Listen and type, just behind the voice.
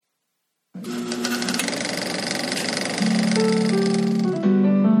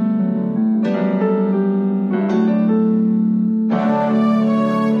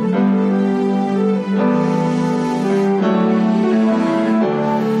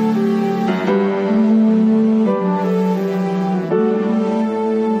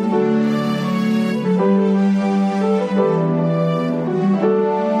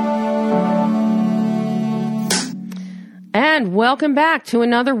welcome back to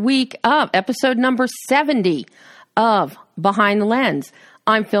another week of episode number 70 of Behind the Lens.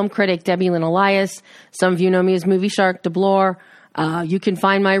 I'm film critic Debbie Lynn Elias. Some of you know me as Movie Shark DeBlore. You can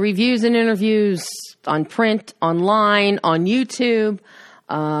find my reviews and interviews on print, online, on YouTube.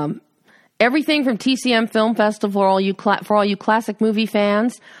 Everything from TCM Film Festival for all you classic movie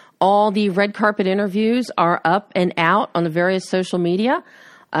fans. All the red carpet interviews are up and out on the various social media.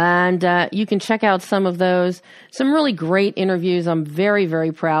 And you can check out some of those. Some really great interviews I'm very,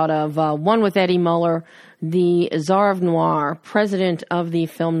 very proud of. One with Eddie Muller, the Tsar of Noir, president of the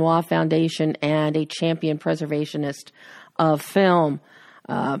Film Noir Foundation, and a champion preservationist of film.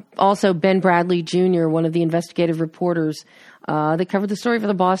 Also, Ben Bradley Jr., one of the investigative reporters that covered the story for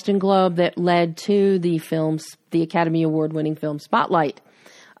the Boston Globe that led to the Academy Award-winning film Spotlight.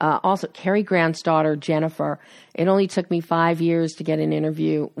 Also, Cary Grant's daughter, Jennifer. It only took me 5 years to get an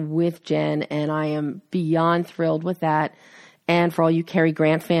interview with Jen, and I am beyond thrilled with that. And for all you Cary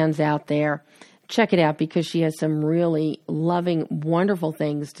Grant fans out there, check it out because she has some really loving, wonderful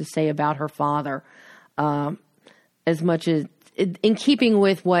things to say about her father, as much as in keeping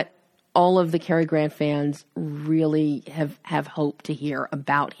with what all of the Cary Grant fans really have hoped to hear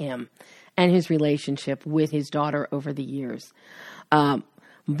about him and his relationship with his daughter over the years.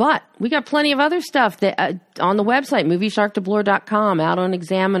 But we got plenty of other stuff that on the website, moviesharkdeblore.com, out on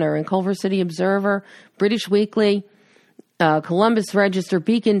Examiner and Culver City Observer, British Weekly, Columbus Register,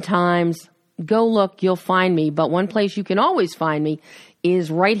 Beacon Times. Go look, you'll find me. But one place you can always find me is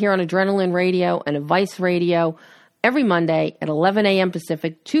right here on Adrenaline Radio and Vice Radio every Monday at 11 a.m.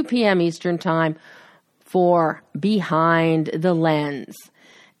 Pacific, 2 p.m. Eastern Time for Behind the Lens.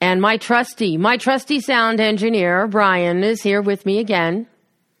 And my trusty sound engineer, Brian, is here with me again.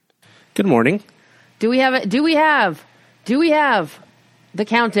 Good morning. Do we have the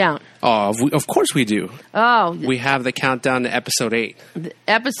countdown? Oh, of course we do. Oh, we have the countdown to episode 8.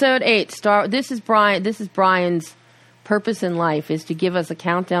 Episode 8. This is Brian's purpose in life is to give us a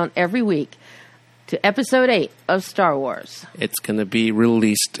countdown every week to episode 8 of Star Wars. It's going to be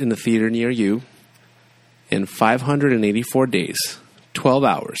released in the theater near you in 584 days, 12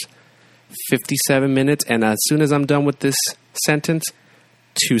 hours, 57 minutes, and as soon as I'm done with this sentence,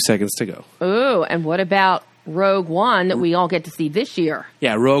 2 seconds to go. Ooh, and what about Rogue One that we all get to see this year?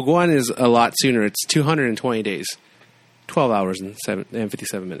 Yeah, Rogue One is a lot sooner. It's 220 days, 12 hours and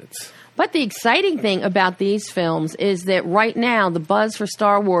 57 minutes. But the exciting thing about these films is that right now the buzz for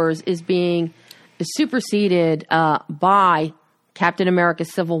Star Wars is being superseded by Captain America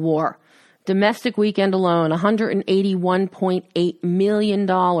Civil War. Domestic weekend alone, $181.8 million.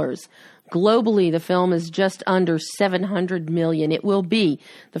 Globally, the film is just under $700 million. It will be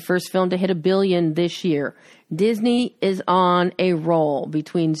the first film to hit $1 billion this year. Disney is on a roll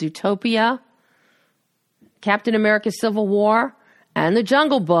between Zootopia, Captain America Civil War, and The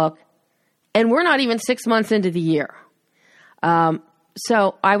Jungle Book, and we're not even 6 months into the year.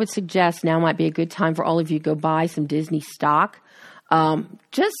 So I would suggest now might be a good time for all of you to go buy some Disney stock.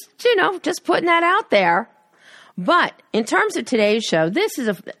 Just putting that out there. But in terms of today's show,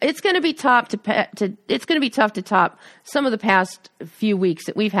 it's going to be tough to top some of the past few weeks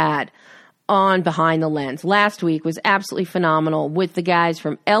that we've had on Behind the Lens. Last week was absolutely phenomenal with the guys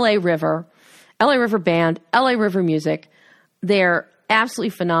from LA River Band, LA River Music. They're absolutely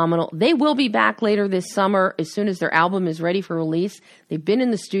phenomenal. They will be back later this summer as soon as their album is ready for release. They've been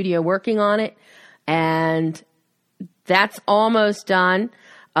in the studio working on it, and that's almost done.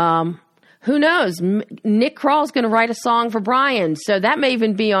 Who knows? Nick Kroll's going to write a song for Brian, so that may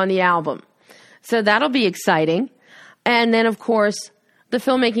even be on the album. So that'll be exciting. And then, of course, the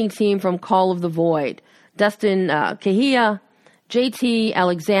filmmaking team from Call of the Void. Dustin Kahia, JT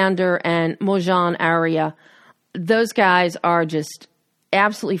Alexander, and Mojan Arya. Those guys are just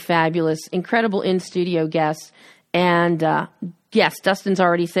absolutely fabulous, incredible in-studio guests. And yes, Dustin's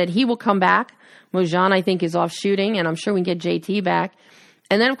already said he will come back. Mojan, I think, is off shooting, and I'm sure we can get JT back.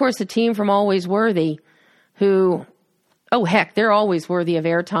 And then, of course, the team from Always Worthy, who, they're always worthy of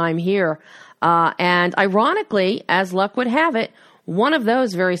airtime here. And ironically, as luck would have it, one of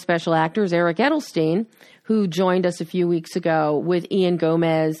those very special actors, Eric Edelstein, who joined us a few weeks ago with Ian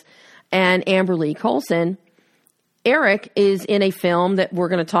Gomez and Amber Lee Colson, Eric is in a film that we're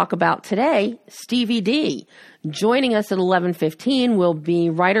going to talk about today, Stevie D. Joining us at 11:15 will be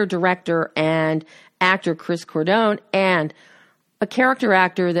writer, director, and actor Chris Cordone, and a character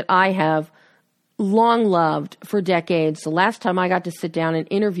actor that I have long loved for decades. The last time I got to sit down and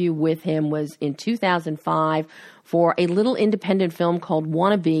interview with him was in 2005 for a little independent film called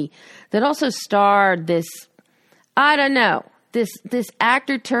Wannabe that also starred this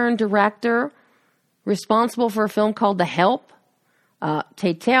actor turned director responsible for a film called The Help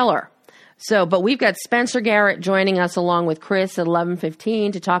Tate Taylor. So, but we've got Spencer Garrett joining us along with Chris at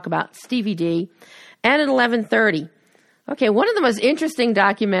 11:15 to talk about Stevie D, and at 11:30. Okay, one of the most interesting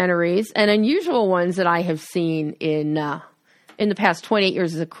documentaries and unusual ones that I have seen in the past 28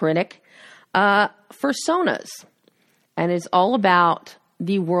 years as a critic, Fursonas, and it's all about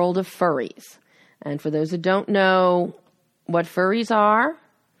the world of furries. And for those that don't know what furries are,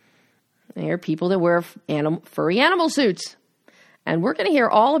 they are people that wear furry animal suits. And we're going to hear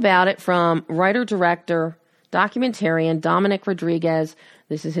all about it from writer-director, documentarian Dominic Rodriguez.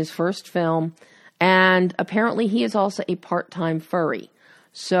 This is his first film. And apparently he is also a part-time furry.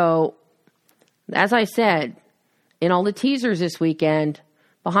 So, as I said, in all the teasers this weekend,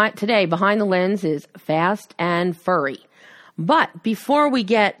 behind the lens is Fast and Furry. But before we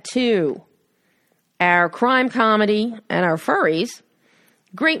get to our crime comedy and our furries,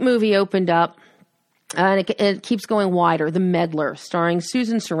 great movie opened up. And it keeps going wider. The Meddler, starring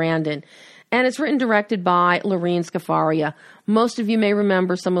Susan Sarandon. And it's written and directed by Lorene Scafaria. Most of you may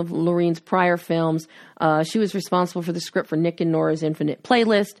remember some of Lorene's prior films. She was responsible for the script for Nick and Nora's Infinite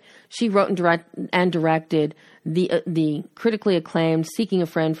Playlist. She wrote and directed the critically acclaimed Seeking a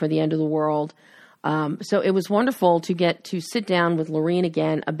Friend for the End of the World. So it was wonderful to get to sit down with Lorene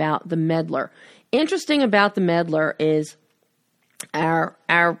again about The Meddler. Interesting about The Meddler is our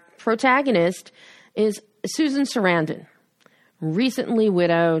protagonist is Susan Sarandon, recently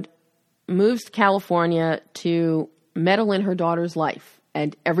widowed, moves to California to meddle in her daughter's life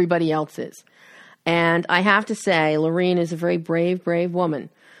and everybody else's. And I have to say, Lorene is a very brave, brave woman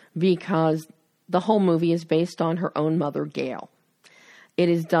because the whole movie is based on her own mother, Gail. It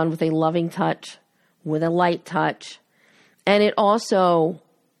is done with a loving touch, with a light touch. And it also,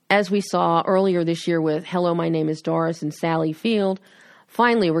 as we saw earlier this year with Hello, My Name is Doris and Sally Field,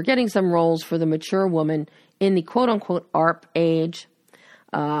 finally, we're getting some roles for the mature woman in the quote-unquote ARP age.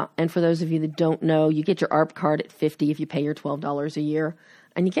 And for those of you that don't know, you get your ARP card at $50 if you pay your $12 a year.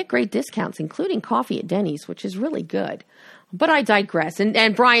 And you get great discounts, including coffee at Denny's, which is really good. But I digress.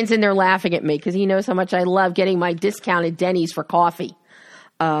 And Brian's in there laughing at me because he knows how much I love getting my discounted Denny's for coffee.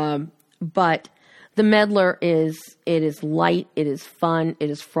 But The Meddler is light, it is fun, it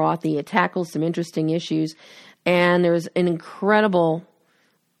is frothy, it tackles some interesting issues. And there's an incredible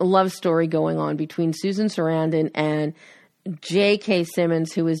love story going on between Susan Sarandon and J.K.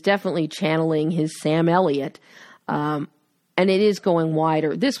 Simmons, who is definitely channeling his Sam Elliott. And it is going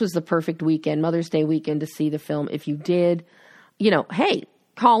wider. This was the perfect weekend, Mother's Day weekend, to see the film. If you did, hey,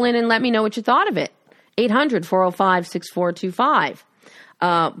 call in and let me know what you thought of it. 800-405-6425.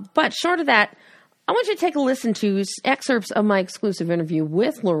 But short of that, I want you to take a listen to excerpts of my exclusive interview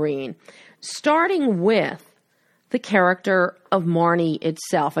with Lorene, starting with the character of Marnie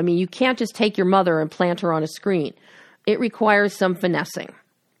itself. I mean, you can't just take your mother and plant her on a screen. It requires some finessing.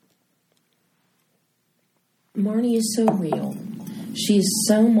 Marnie is so real. She's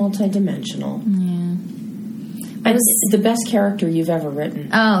so multidimensional. Yeah. It's the best character you've ever written.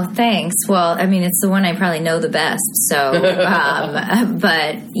 Oh, thanks. Well, I mean, it's the one I probably know the best. So,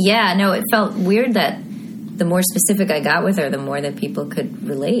 but yeah, no, it felt weird that the more specific I got with her, the more that people could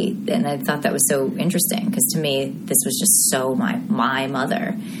relate. And I thought that was so interesting because to me, this was just so my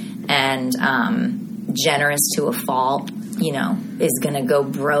mother. And generous to a fault, is going to go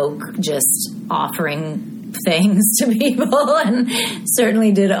broke just offering things to people, and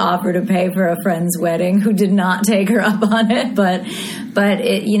certainly did offer to pay for a friend's wedding who did not take her up on it. But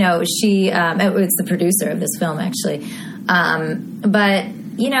it, she, it was the producer of this film actually. But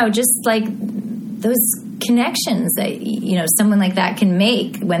just like those connections that, someone like that can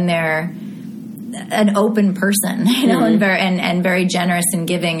make when they're an open person, mm-hmm. and very generous and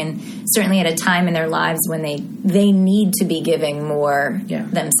giving, and certainly at a time in their lives when they need to be giving more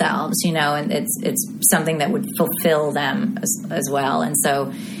themselves, and it's something that would fulfill them as well. And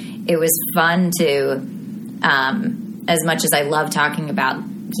so it was fun to, as much as I love talking about,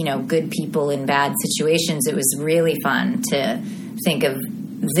 good people in bad situations, it was really fun to think of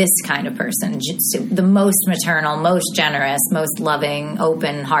this kind of person, the most maternal, most generous, most loving,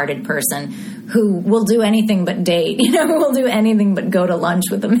 open-hearted person who will do anything but date, will do anything but go to lunch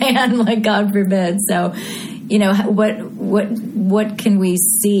with a man, like God forbid. So, what can we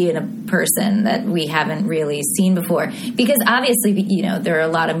see in a person that we haven't really seen before? Because obviously, there are a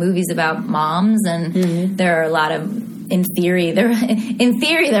lot of movies about moms, and mm-hmm. there are a lot of, in theory, there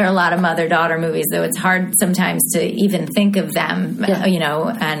are a lot of mother-daughter movies, though it's hard sometimes to even think of them,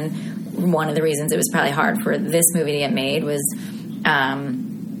 and one of the reasons it was probably hard for this movie to get made was,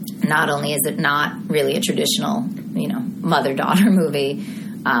 not only is it not really a traditional, mother-daughter movie,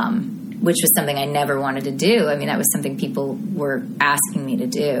 which was something I never wanted to do. I mean, that was something people were asking me to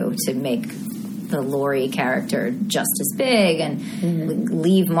do, to make the Laurie character just as big and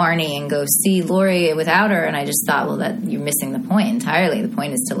leave Marnie and go see Laurie without her. And I just thought, well, that you're missing the point entirely. The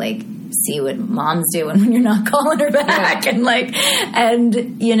point is to like see what mom's doing when you're not calling her back,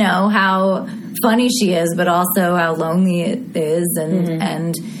 and you know how funny she is, but also how lonely it is,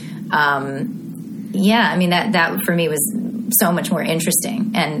 and I mean that for me was so much more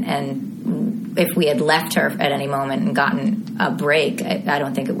interesting, and if we had left her at any moment and gotten a break, I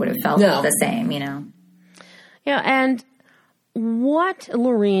don't think it would have felt the same, you know. Yeah, and what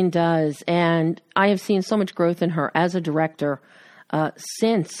Lorene does, and I have seen so much growth in her as a director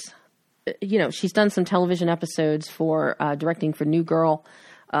since, you know, she's done some television episodes for directing for New Girl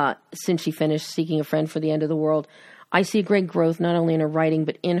since she finished Seeking a Friend for the End of the World. I see great growth not only in her writing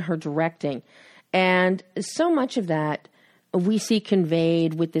but in her directing. And so much of that we see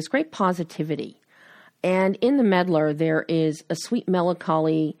conveyed with this great positivity. And in The Meddler, there is a sweet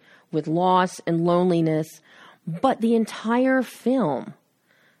melancholy with loss and loneliness, but the entire film,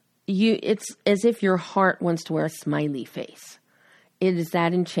 it's as if your heart wants to wear a smiley face. It is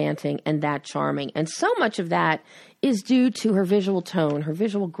that enchanting and that charming. And so much of that is due to her visual tone, her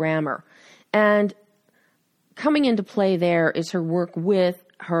visual grammar. And coming into play there is her work with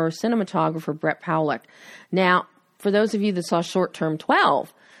her cinematographer, Brett Powlick. Now, for those of you that saw Short Term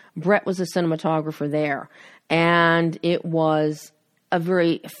 12, Brett was a cinematographer there. And it was a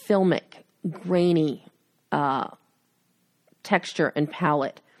very filmic, grainy texture and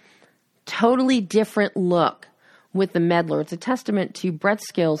palette. Totally different look with The Meddler. It's a testament to Brett's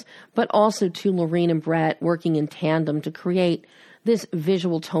skills, but also to Lorene and Brett working in tandem to create this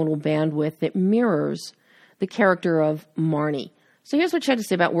visual tonal bandwidth that mirrors the character of Marnie. So here's what she had to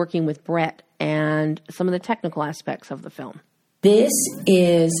say about working with Brett and some of the technical aspects of the film. This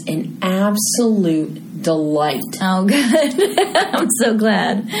is an absolute delight. Oh, good. I'm so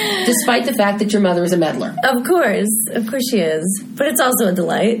glad. Despite the fact that your mother is a meddler. Of course she is. But it's also a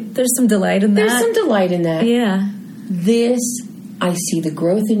delight. There's some delight in that. There's some delight in that. Yeah. This, I see the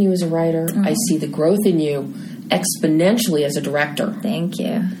growth in you as a writer. I see the growth in you exponentially as a director. Thank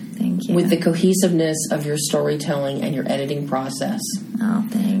you. Thank you. With the cohesiveness of your storytelling and your editing process. Oh,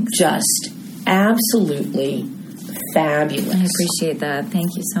 thanks. Just absolutely fabulous. I appreciate that. Thank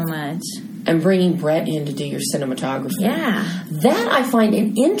you so much. And bringing Brett in to do your cinematography. Yeah. That I find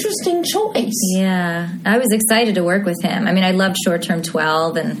an interesting choice. Yeah. I was excited to work with him. I mean, I loved Short Term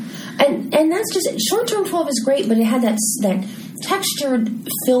 12 and that's just it. Short Term 12 is great, but it had that textured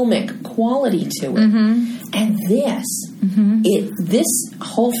filmic quality to it. And this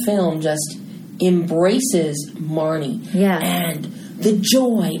whole film just embraces Marnie. Yeah. And the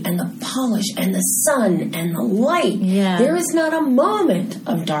joy and the polish and the sun and the light. Yeah. There is not a moment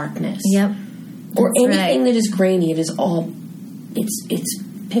of darkness. Yep. Or That's anything right. that is grainy. It is all, it's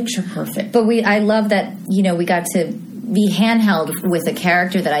picture perfect. But I love that, you know, we got to be handheld with a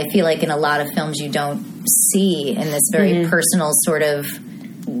character that I feel like in a lot of films you don't see in this very personal sort of,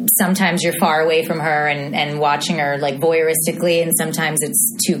 sometimes you're far away from her and watching her like voyeuristically, and sometimes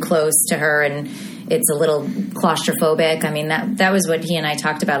it's too close to her and it's a little claustrophobic. I mean, that was what he and I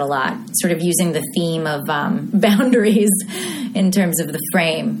talked about a lot, sort of using the theme of boundaries in terms of the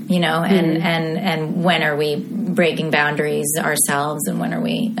frame, you know, and when are we breaking boundaries ourselves, and when are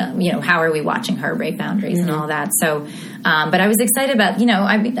we, you know, how are we watching her break boundaries and all that. So, but I was excited about, you know,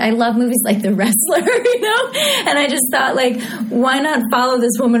 I love movies like The Wrestler, you know, and I just thought, like, why not follow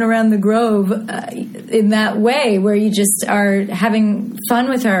this woman around the Grove in that way, where you just are having fun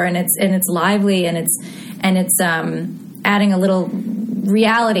with her, and it's lively, and it's adding a little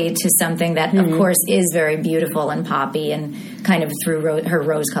reality to something that, of course, is very beautiful and poppy, and kind of through her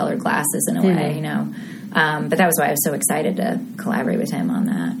rose-colored glasses in a way, you know. But that was why I was so excited to collaborate with him on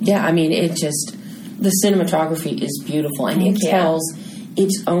that. Yeah, I mean, the cinematography is beautiful, and it tells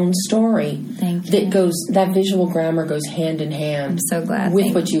its own story. Thank you. That visual grammar goes hand in hand. I'm so glad.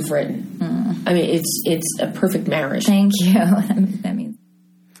 With what you've written. I mean, it's a perfect marriage. Thank you. That means.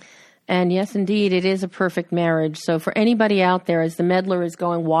 And yes, indeed, it is a perfect marriage. So for anybody out there, as The Meddler is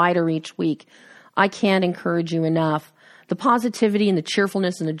going wider each week, I can't encourage you enough. The positivity and the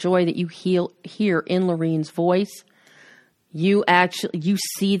cheerfulness and the joy that you hear in Lorene's voice, you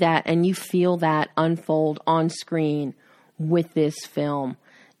see that and you feel that unfold on screen with this film.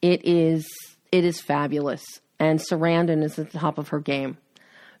 It is fabulous. And Sarandon is at the top of her game.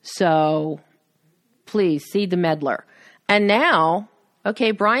 So please see The Meddler. And now,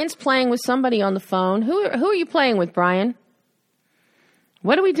 okay, Brian's playing with somebody on the phone. Who are you playing with, Brian?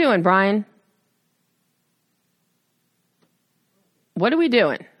 What are we doing, Brian? What are we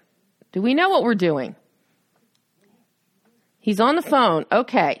doing? Do we know what we're doing? He's on the phone.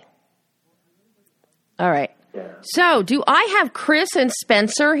 Okay. All right. Yeah. So, do I have Chris and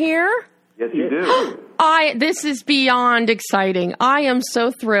Spencer here? Yes, you do. This is beyond exciting. I am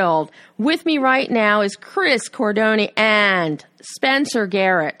so thrilled. With me right now is Chris Cordoni and Spencer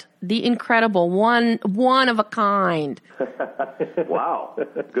Garrett, the incredible one of a kind. Wow.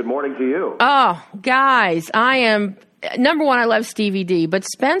 Good morning to you. Oh, guys, I am number one. I love Stevie D, but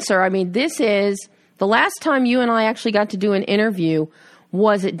Spencer, I mean, this is the last time you and I actually got to do an interview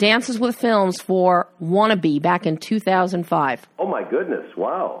was at Dances with Films for Wannabe back in 2005. Oh, my goodness.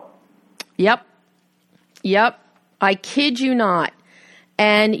 Wow. Yep. I kid you not.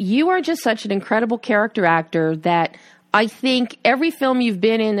 And you are just such an incredible character actor that I think every film you've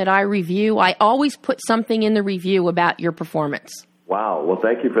been in that I review, I always put something in the review about your performance. Wow. Well,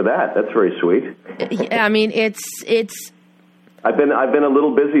 thank you for that. That's very sweet. I mean, it's. I've been a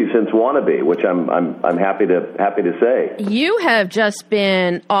little busy since Wannabe, which I'm happy to say. You have just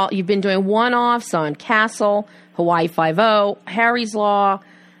been you've been doing one-offs on Castle, Hawaii Five-0, Harry's Law,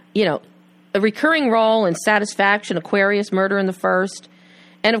 a recurring role in Satisfaction, Aquarius, Murder in the First.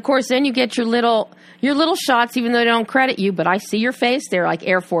 And of course, then you get your little shots, even though they don't credit you, but I see your face there, like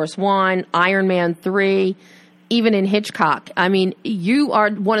Air Force One, Iron Man 3, even in Hitchcock. I mean, you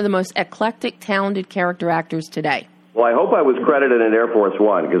are one of the most eclectic, talented character actors today. Well, I hope I was credited in Air Force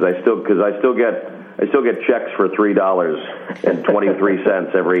One because I still get checks for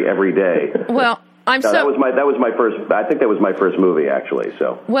 $3.23 every day. Well, that was my first. I think that was my first movie, actually.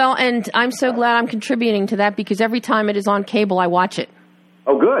 So well, and I'm so glad I'm contributing to that because every time it is on cable, I watch it.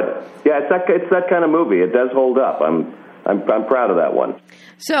 Oh, good. Yeah, it's that kind of movie. It does hold up. I'm proud of that one.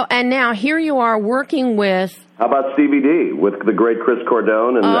 So, and now here you are working with. How about Stevie D with the great Chris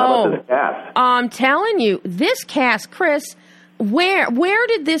Cordone, and how about this cast? I'm telling you, this cast, Chris. Where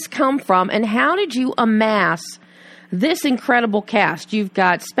did this come from, and how did you amass this incredible cast? You've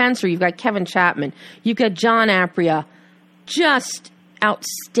got Spencer, you've got Kevin Chapman, you've got John Aprea, just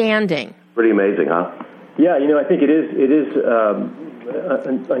outstanding. Pretty amazing, huh? Yeah, I think it is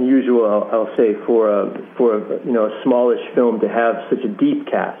unusual. I'll say for a smallish film to have such a deep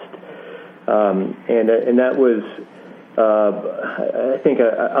cast, and that was I think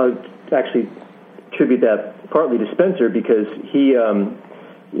I'll actually attribute that partly to Spencer because he's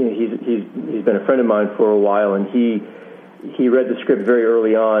been a friend of mine for a while, and he read the script very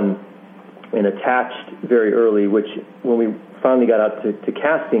early on and attached very early, which when we finally got out to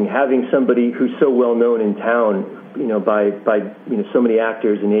casting, having somebody who's so well known in town, by so many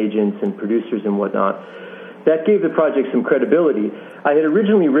actors and agents and producers and whatnot, that gave the project some credibility. I had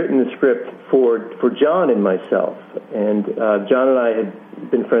originally written the script for John and myself, and John and I had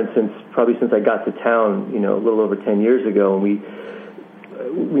been friends since I got to town, a little over 10 years ago, and we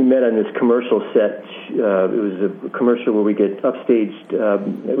met on this commercial set. It was a commercial where we get upstaged,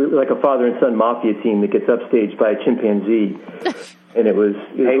 like a father and son mafia team that gets upstaged by a chimpanzee. And I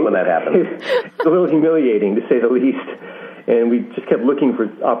hate when that happens. It's a little humiliating, to say the least. And we just kept looking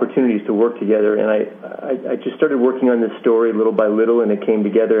for opportunities to work together. And I just started working on this story little by little, and it came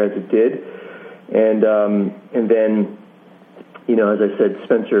together as it did. And then, as I said,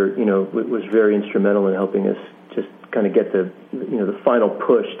 Spencer, was very instrumental in helping us just kind of get the final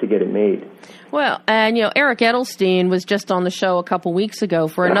push to get it made. Well, and Eric Edelstein was just on the show a couple weeks ago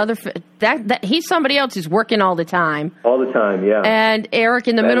for another. That he's somebody else who's working all the time. All the time, yeah. And Eric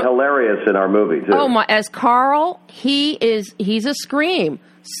in the middle, hilarious in our movie too. Oh my! As Carl, he's a scream,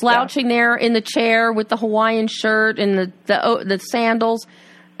 slouching there in the chair with the Hawaiian shirt and the sandals,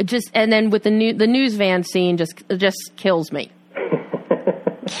 and then with the news van scene just kills me.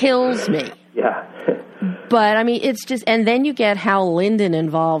 Kills me. Yeah. But I mean, it's just, and then you get Hal Linden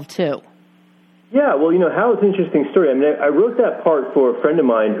involved too. Yeah, well, Hal's an interesting story. I mean, I wrote that part for a friend of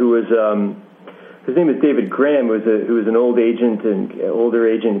mine who was, his name is David Graham, who was an older agent and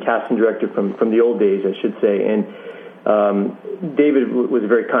casting director from the old days, I should say. And David was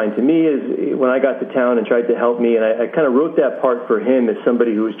very kind to me when I got to town and tried to help me. And I kind of wrote that part for him as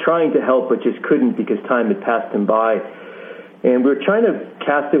somebody who was trying to help but just couldn't because time had passed him by. And we were trying to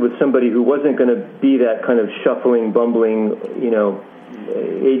cast it with somebody who wasn't going to be that kind of shuffling, bumbling,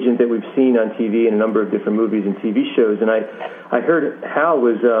 agent that we've seen on TV in a number of different movies and TV shows. And I heard Hal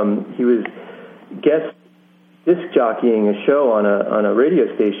was he was guest disc jockeying a show on a radio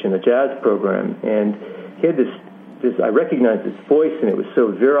station, a jazz program, and he had this I recognized his voice, and it was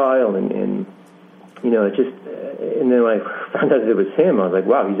so virile and it just. And then when I found out that it was him, I was like,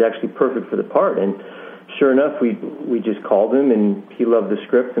 wow, he's actually perfect for the part. And sure enough, we just called him, and he loved the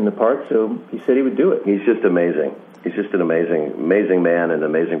script and the part, so he said he would do it. He's just amazing. He's just an amazing man and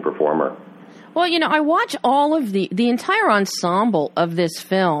amazing performer. Well, I watch all of the entire ensemble of this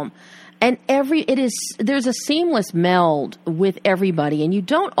film, and there's a seamless meld with everybody, and you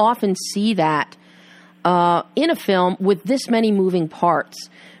don't often see that in a film with this many moving parts,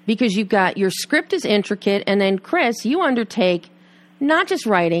 because you've got your script is intricate, and then Chris, you undertake not just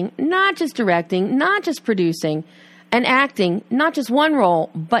writing, not just directing, not just producing, and acting, not just one role,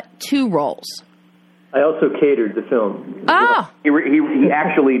 but two roles. I also catered the film. Oh! He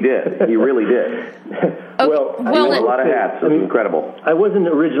actually did. He really did. Well, a lot of hats. It was incredible. I wasn't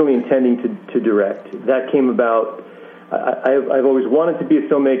originally intending to direct. That came about. I've always wanted to be a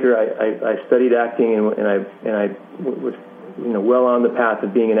filmmaker. I studied acting, and I was well on the path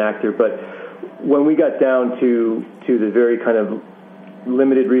of being an actor. But when we got down to the very kind of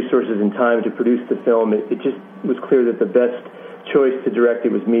limited resources and time to produce the film, it just was clear that the best choice to direct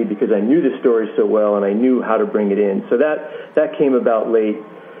it was me, because I knew the story so well and I knew how to bring it in. So that came about late.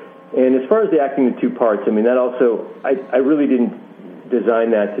 And as far as the acting in two parts, that also, I really didn't design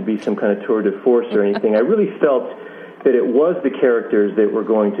that to be some kind of tour de force or anything. I really felt that it was the characters that were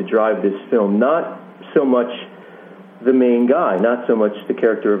going to drive this film, not so much the main guy, not so much the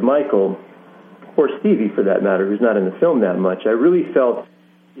character of Michael, or Stevie for that matter, who's not in the film that much. I really felt,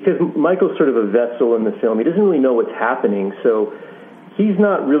 because Michael's sort of a vessel in the film, he doesn't really know what's happening, so he's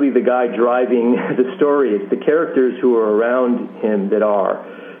not really the guy driving the story. It's the characters who are around him that are.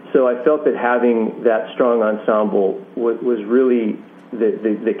 So I felt that having that strong ensemble was really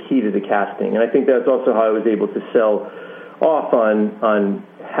the key to the casting. And I think that's also how I was able to sell off on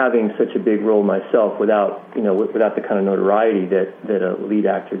having such a big role myself without the kind of notoriety that a lead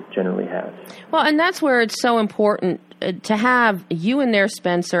actor generally has. Well, and that's where it's so important to have you in there,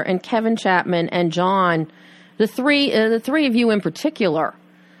 Spencer, and Kevin Chapman and John, the three of you in particular,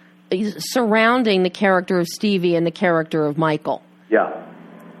 surrounding the character of Stevie and the character of Michael. Yeah.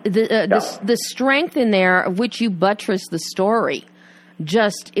 The strength in there of which you buttress the story,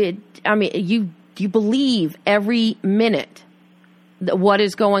 you believe every minute what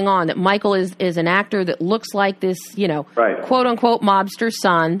is going on, that Michael is an actor that looks like this, right, quote unquote mobster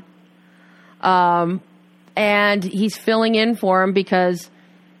son. And he's filling in for him because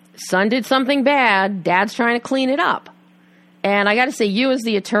son did something bad. Dad's trying to clean it up. And I got to say, you as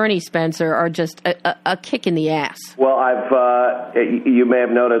the attorney, Spencer, are just a kick in the ass. Well, you may have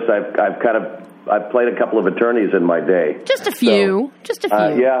noticed I've played a couple of attorneys in my day. Just a few.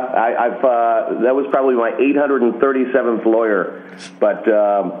 Yeah, that was probably my 837th lawyer, but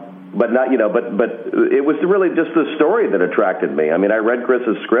not, but it was really just the story that attracted me. I read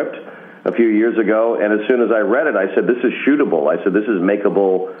Chris's script a few years ago, and as soon as I read it, I said, this is shootable. I said, this is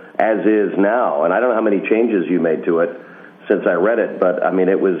makeable as is now. And I don't know how many changes you made to it since I read it, but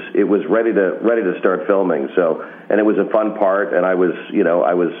it was ready to start filming. So, and it was a fun part, and I was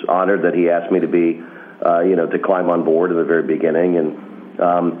honored that he asked me to be, to climb on board in the very beginning. And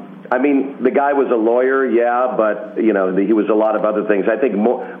the guy was a lawyer, yeah, but he was a lot of other things. I think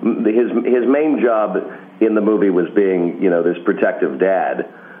his main job in the movie was being, this protective dad,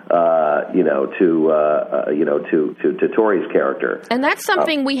 to Tori's character. And that's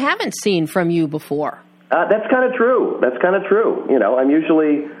something we haven't seen from you before. That's kind of true. I'm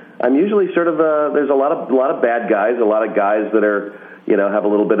usually sort of there's a lot of bad guys, a lot of guys that are have a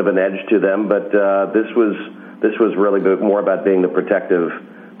little bit of an edge to them, but this was really more about being the protective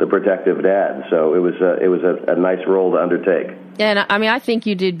dad. So it was a nice role to undertake. And I think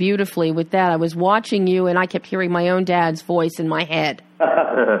you did beautifully with that. I was watching you, and I kept hearing my own dad's voice in my head.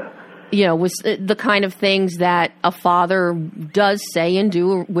 Was the kind of things that a father does say and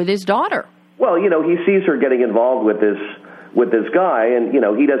do with his daughter. Well, he sees her getting involved with this guy, and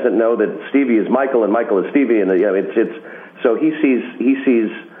he doesn't know that Stevie is Michael and Michael is Stevie, and so he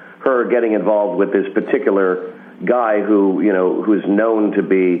sees her getting involved with this particular guy who's known to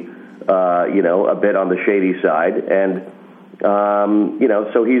be a bit on the shady side, and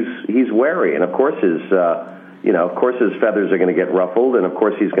so he's wary, and of course his feathers are going to get ruffled, and of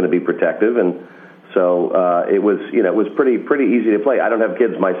course he's going to be protective, and so it was pretty easy to play. I don't have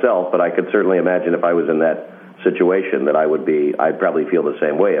kids myself, but I could certainly imagine if I was in that situation that I'd probably feel the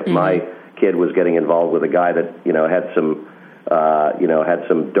same way. If my kid was getting involved with a guy that had some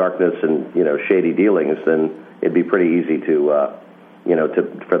darkness and shady dealings, then it'd be pretty easy for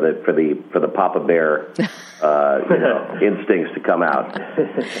the Papa Bear instincts to come out.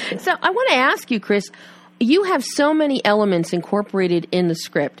 So I want to ask you, Chris. You have so many elements incorporated in the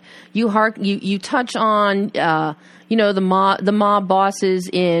script. You touch on the mob bosses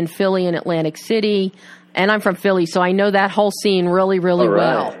in Philly and Atlantic City, and I'm from Philly, so I know that whole scene really, really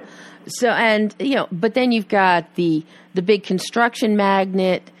well. But then you've got the big construction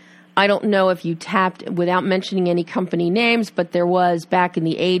magnate. I don't know if you tapped, without mentioning any company names, but there was back in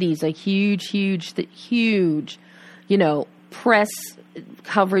the 80s a huge, press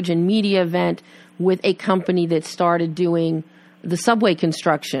coverage and media event with a company that started doing the subway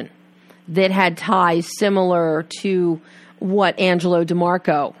construction that had ties similar to what Angelo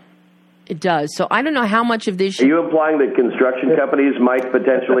DeMarco does. So I don't know how much of this... Are you implying that construction companies might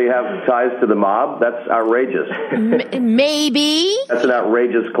potentially have ties to the mob? That's outrageous. Maybe. That's an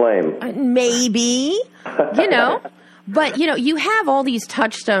outrageous claim. Maybe. But, you have all these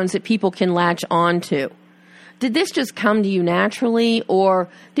touchstones that people can latch onto. Did this just come to you naturally, or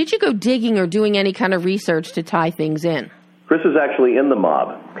did you go digging or doing any kind of research to tie things in? Chris is actually in the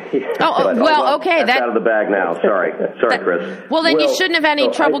mob. Okay. That's out of the bag now. Sorry, Chris. Well, then you shouldn't have any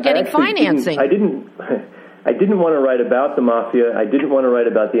trouble getting financing. I didn't want to write about the mafia. I didn't want to write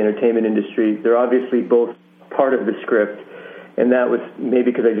about the entertainment industry. They're obviously both part of the script, and that was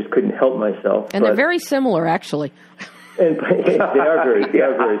maybe because I just couldn't help myself. And they're very similar, actually. And they are very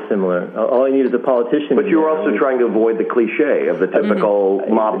similar. All I need is a politician. But you were also trying to avoid the cliche of the typical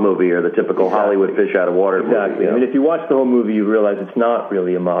mob movie or the typical Hollywood fish out of water movie. Exactly. I mean, if you watch the whole movie, you realize it's not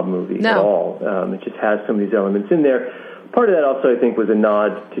really a mob movie at all. It just has some of these elements in there. Part of that also, I think, was a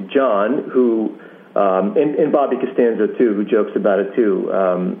nod to John, who, and Bobby Costanzo, too, who jokes about it, too.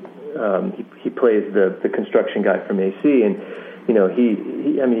 He plays the construction guy from AC, and,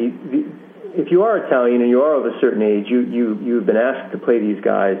 if you are Italian and you are of a certain age, you've been asked to play these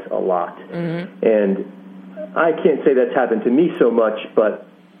guys a lot. Mm-hmm. And I can't say that's happened to me so much, but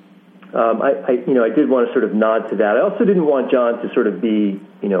I did want to sort of nod to that. I also didn't want John to sort of be,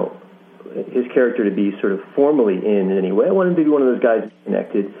 his character to be sort of formally in any way. I wanted him to be one of those guys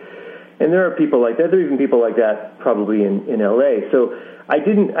connected. And there are people like that. There are even people like that probably in L.A. So I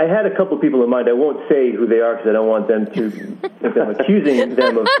had a couple of people in mind. I won't say who they are because I don't want them to think I'm accusing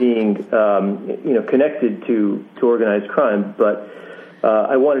them of being, connected to organized crime. But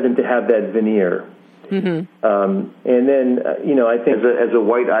I wanted them to have that veneer. Mm-hmm. And then, I think as a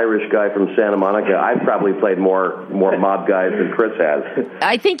white Irish guy from Santa Monica, I've probably played more mob guys than Chris has.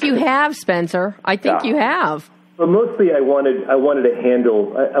 I think you have, Spencer. I think you have. But mostly, I wanted a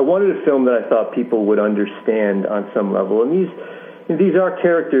film that I thought people would understand on some level, and these are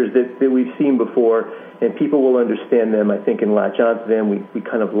characters that we've seen before, and people will understand them, I think, and latch onto them. We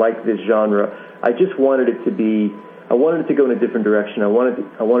kind of like this genre. I just wanted it to be. I wanted it to go in a different direction. I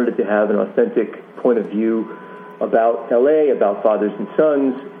wanted it to have an authentic point of view about L.A., about fathers and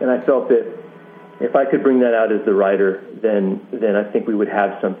sons, and I felt that if I could bring that out as the writer, then I think we would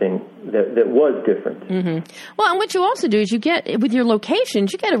have something that was different. Mm-hmm. Well, and what you also do is you get, with your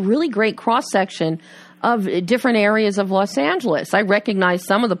locations, you get a really great cross-section of different areas of Los Angeles. I recognize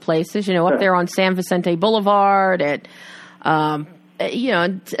some of the places, up there on San Vicente Boulevard, at the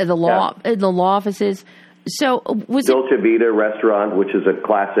law offices. So was Dolce Vita restaurant, which is a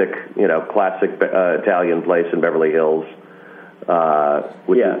classic Italian place in Beverly Hills,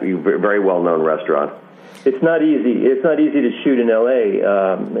 which is a very well-known restaurant. It's not easy. It's not easy to shoot in L.A.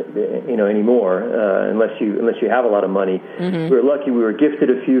 Anymore, unless you have a lot of money. Mm-hmm. We were lucky. We were gifted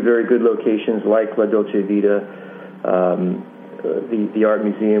a few very good locations, like La Dolce Vita. The art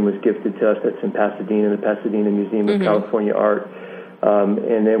museum was gifted to us. That's in Pasadena, the Pasadena Museum of California Art.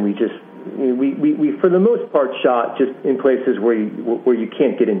 And then we for the most part shot just in places where you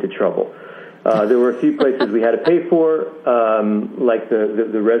can't get into trouble. There were a few places we had to pay for, like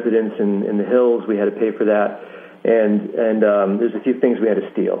the residence in the hills. We had to pay for that, and there's a few things we had to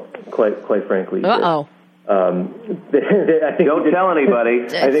steal. Quite frankly. Uh-oh. I think don't tell anybody.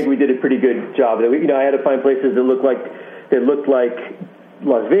 I think we did a pretty good job. I had to find places that looked like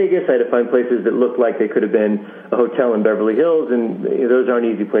Las Vegas. I had to find places that looked like they could have been a hotel in Beverly Hills, and those aren't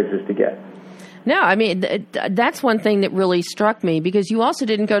easy places to get. No, I mean, that's one thing that really struck me, because you also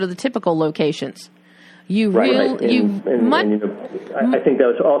didn't go to the typical locations. I think that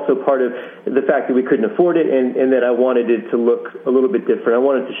was also part of the fact that we couldn't afford it, and that I wanted it to look a little bit different. I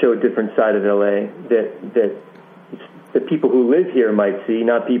wanted to show a different side of L.A. that people who live here might see,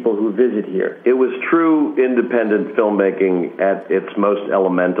 not people who visit here. It was true independent filmmaking at its most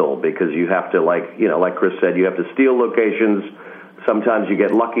elemental, because you have to, like Chris said, you have to steal locations. Sometimes you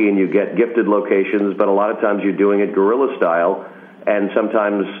get lucky and you get gifted locations, but a lot of times you're doing it guerrilla style, and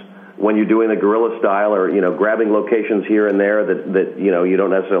sometimes when you're doing the guerrilla style or, grabbing locations here and there that you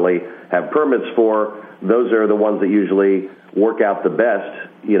don't necessarily have permits for, those are the ones that usually work out the best,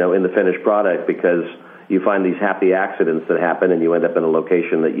 in the finished product, because you find these happy accidents that happen and you end up in a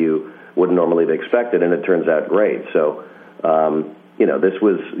location that you wouldn't normally have expected, and it turns out great. So, this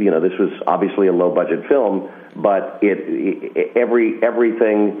was obviously a low budget film, but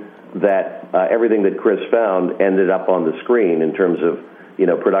everything that Chris found ended up on the screen in terms of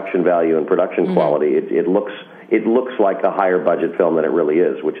production value and production quality. It looks like a higher budget film than it really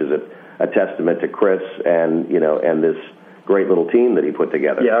is, which is a testament to Chris and this great little team that he put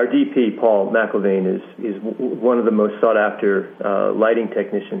together. Yeah, our DP, Paul McIlvaine, is one of the most sought after lighting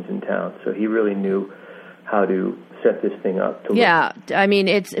technicians in town. So he really knew how to set this thing up. Yeah, I mean,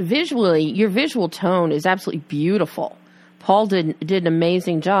 it's visually, your visual tone is absolutely beautiful. Paul did an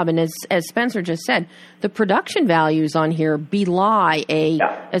amazing job, and as Spencer just said, the production values on here belie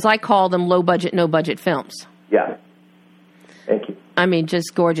as I call them, low budget, no budget films. Yeah. Thank you. I mean,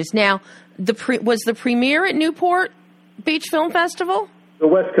 just gorgeous. Now, was the premiere at Newport Beach Film Festival? The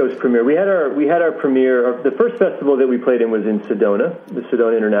West Coast premiere. We had our premiere. The first festival that we played in was in Sedona, the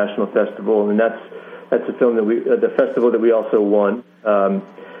Sedona International Festival, and that's a film that the festival that we also won.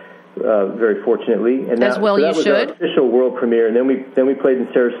 Very fortunately, and as well, that was should. Our official world premiere, and then we played in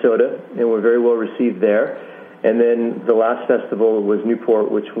Sarasota, and were very well received there. And then the last festival was Newport,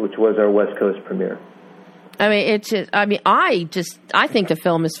 which was our West Coast premiere. I mean, it's just. I mean, I think the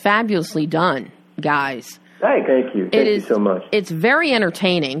film is fabulously done, guys. Thank you. Thank you so much. It's very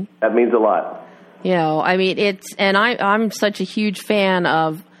entertaining. That means a lot. I mean, I'm such a huge fan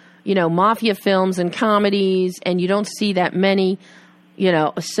of mafia films and comedies, and you don't see that many.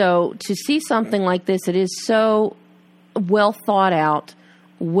 So to see something like this, it is so well thought out,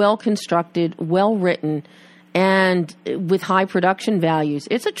 well constructed, well written, and with high production values.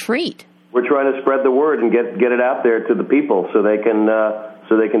 It's a treat. We're trying to spread the word and get it out there to the people so they can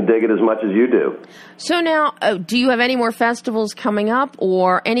dig it as much as you do. So now, do you have any more festivals coming up,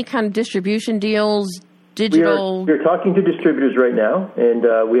 or any kind of distribution deals? Digital. We're talking to distributors right now, and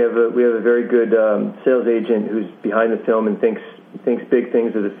we have a very good sales agent who's behind the film and thinks big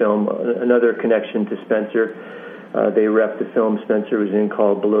things of the film. Another connection to Spencer. They rep the film Spencer was in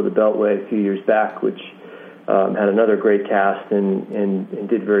called Below the Beltway a few years back, which had another great cast and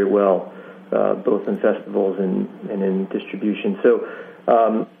did very well, both in festivals and in distribution. So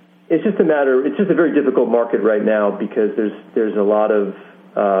it's just a very difficult market right now because there's a lot of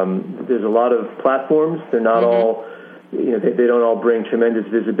platforms. They're not all, they don't all bring tremendous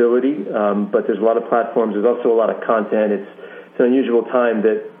visibility, but there's a lot of platforms. There's also a lot of content. It's an unusual time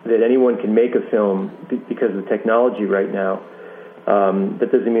that anyone can make a film because of the technology right now.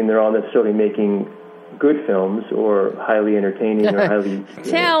 That doesn't mean they're all necessarily making good films or highly entertaining or highly.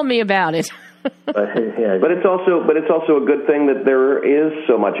 Tell me about it. But it's also a good thing that there is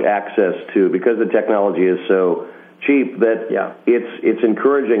so much access to, because the technology is so cheap, that it's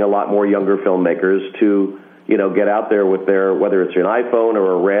encouraging a lot more younger filmmakers to get out there with their, whether it's an iPhone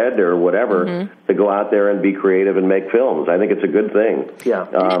or a Red or whatever, to go out there and be creative and make films. I think it's a good thing. Yeah.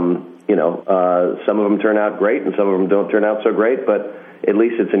 Some of them turn out great and some of them don't turn out so great, but at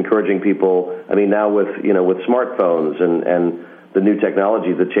least it's encouraging people. I mean, now with smartphones and the new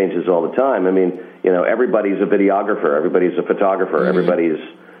technology that changes all the time. I mean, everybody's a videographer, everybody's a photographer, everybody's,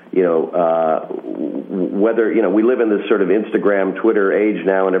 whether, we live in this sort of Instagram, Twitter age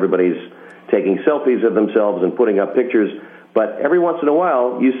now, and everybody's taking selfies of themselves and putting up pictures. But every once in a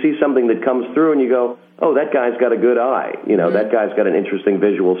while, you see something that comes through and you go, oh, that guy's got a good eye. That guy's got an interesting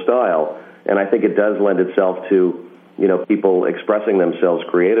visual style. And I think it does lend itself to, people expressing themselves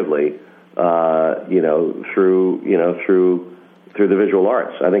creatively, through the visual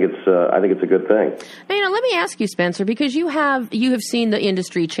arts. I think it's a good thing. Now, let me ask you, Spencer, because you have seen the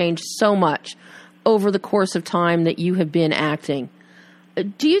industry change so much over the course of time that you have been acting.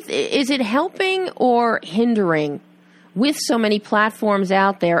 Is it helping or hindering with so many platforms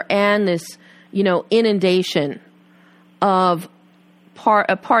out there and this, inundation of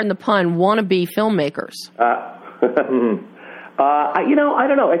pardon the pun, wannabe filmmakers? I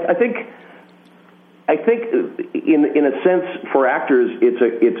don't know. I think in a sense for actors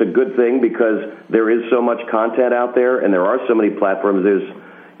it's a good thing because there is so much content out there and there are so many platforms. There's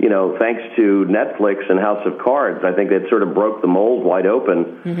thanks to Netflix and House of Cards, I think that sort of broke the mold wide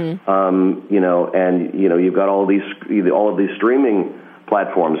open. You've got all of these streaming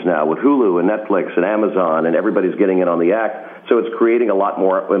platforms now with Hulu and Netflix and Amazon, and everybody's getting in on the act. So it's creating a lot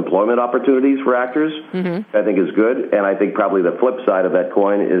more employment opportunities for actors. I think is good, and I think probably the flip side of that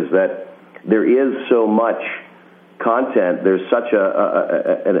coin is that there is so much content. There's such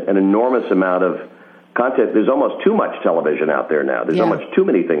an enormous amount of content. There's almost too much television out there now. There's almost too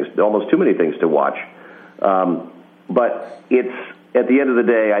many things to watch. But it's at the end of the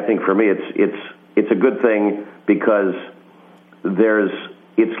day, I think for me, it's a good thing because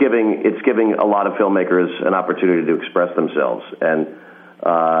it's giving a lot of filmmakers an opportunity to express themselves. And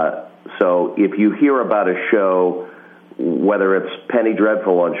so if you hear about a show, whether it's Penny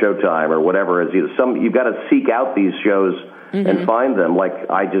Dreadful on Showtime or whatever, you've got to seek out these shows and find them. Like,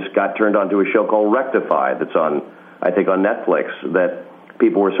 I just got turned on to a show called Rectify that's on, I think, on Netflix, that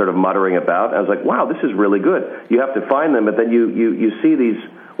people were sort of muttering about. I was like, wow, this is really good. You have to find them, but then you see these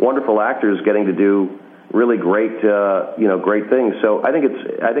wonderful actors getting to do really great great things. So I think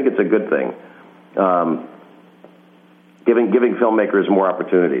it's a good thing, giving filmmakers more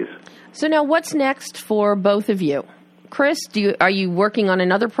opportunities. So now, what's next for both of you? Chris, are you working on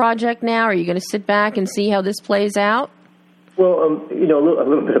another project now? Are you going to sit back and see how this plays out? Well, a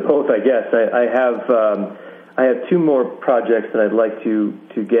little bit of both, I guess. I have two more projects that I'd like to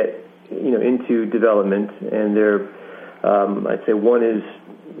get into development, and they're I'd say one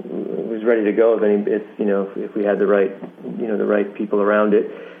was ready to go. If we had the right people around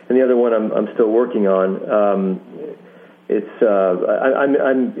it, and the other one I'm still working on.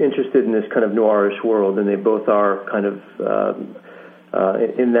 I'm interested in this kind of noirish world, and they both are kind of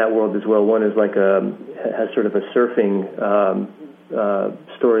in that world as well. One is has sort of a surfing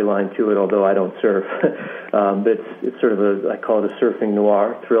storyline to it, although I don't surf. But it's sort of I call it a surfing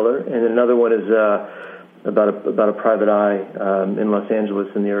noir thriller, and another one is about a private eye in Los Angeles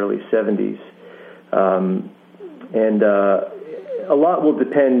in the early 70s, and a lot will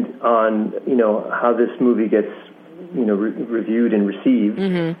depend on how this movie gets reviewed and received,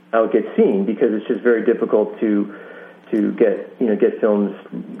 how it gets seen, because it's just very difficult to get films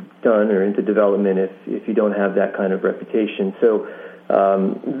done or into development if you don't have that kind of reputation. So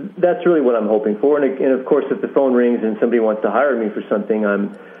that's really what I'm hoping for. And of course, if the phone rings and somebody wants to hire me for something,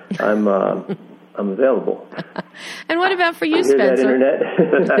 I'm available. And what about for you, Spencer? Hear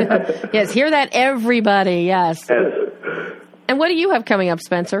that, Internet? Yes, hear that, everybody. Yes. And what do you have coming up,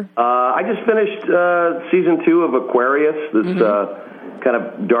 Spencer? I just finished season 2 of Aquarius, this kind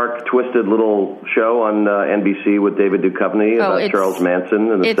of dark, twisted little show on NBC with David Duchovny about Charles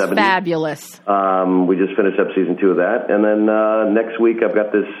Manson in the 70s. It's fabulous. We just finished up season 2 of that. And then next week I've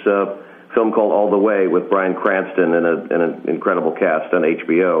got this film called All the Way with Bryan Cranston and an incredible cast on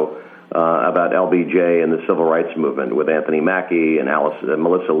HBO about LBJ and the Civil Rights Movement with Anthony Mackie and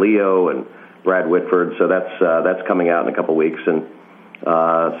Melissa Leo and Brad Whitford. So that's coming out in a couple weeks, and so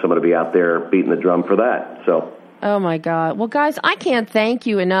I'm going to be out there beating the drum for that. So. Oh my God! Well, guys, I can't thank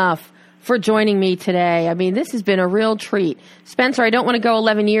you enough for joining me today. I mean, this has been a real treat. Spencer, I don't want to go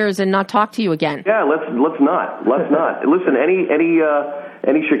 11 years and not talk to you again. Yeah, let's not. Listen, any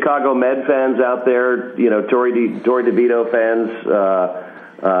Chicago Med fans out there, Torrey DeVito fans.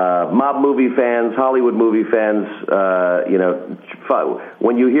 Mob movie fans, Hollywood movie fans,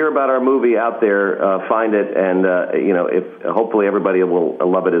 when you hear about our movie out there, find it, and if hopefully everybody will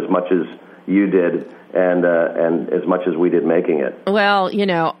love it as much as you did, and as much as we did making it. Well,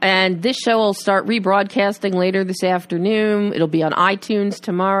 and this show will start rebroadcasting later this afternoon. It'll be on iTunes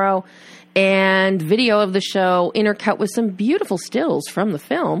tomorrow. And video of the show intercut with some beautiful stills from the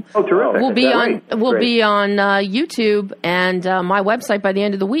film. Oh, terrific! Will be on YouTube and my website by the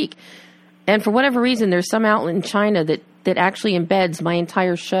end of the week. And for whatever reason, there's some outlet in China that actually embeds my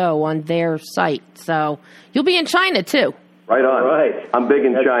entire show on their site. So you'll be in China too. Right on. Right. I'm big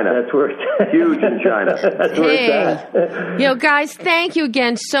in China. That's where it's huge in China. That's where it's at. Guys, thank you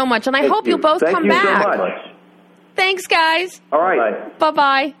again so much, and I hope you'll both come back. Thank you so much. Thanks, guys. All right.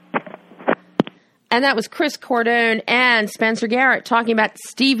 Bye-bye. And that was Chris Cordone and Spencer Garrett talking about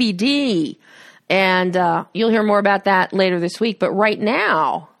Stevie D. And you'll hear more about that later this week. But right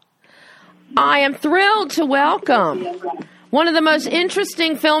now, I am thrilled to welcome one of the most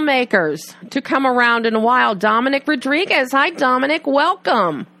interesting filmmakers to come around in a while, Dominic Rodriguez. Hi, Dominic.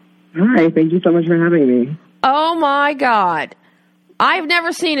 Welcome. Hi. Thank you so much for having me. Oh, my God. I've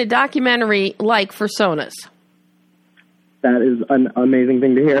never seen a documentary like Fursonas. That is an amazing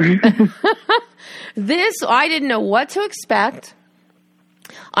thing to hear. I didn't know what to expect.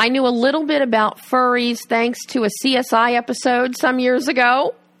 I knew a little bit about furries thanks to a CSI episode some years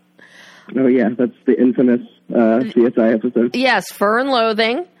ago. Oh, yeah, that's the infamous CSI episode. Yes, Fur and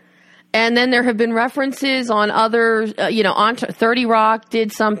Loathing. And then there have been references on other, 30 Rock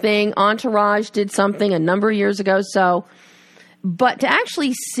did something, Entourage did something a number of years ago. But to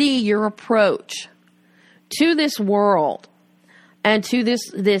actually see your approach to this world and to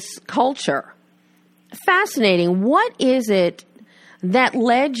this culture, fascinating. What is it that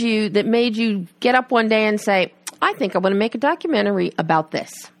made you get up one day and say, I think I want to make a documentary about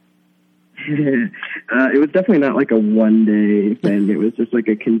this? It was definitely not like a one-day thing. It was just like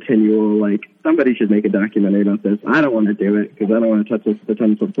a continual, like, somebody should make a documentary about this. I don't want to do it because I don't want to touch the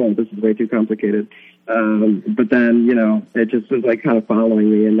 10-foot pole. This is way too complicated. But then, it just was like kind of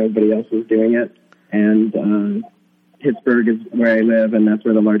following me and nobody else was doing it. And Pittsburgh is where I live, and that's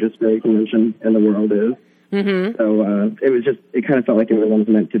where the largest furry convention in the world is. Mm-hmm. So it kind of felt like it was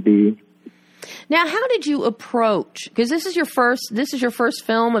meant to be. Now, how did you approach? Because this is your first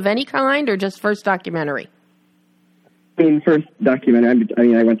film of any kind, or just first documentary? I mean, first documentary.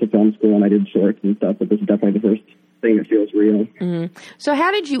 I went to film school and I did shorts and stuff, but this is definitely the first thing that feels real. Mm-hmm. So,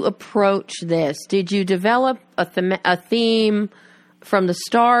 how did you approach this? Did you develop a theme from the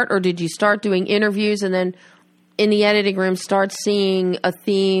start, or did you start doing interviews and then in the editing room start seeing a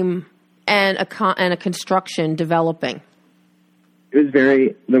theme and a construction developing? It was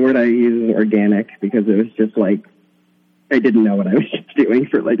the word I use is organic, because it was just like, I didn't know what I was doing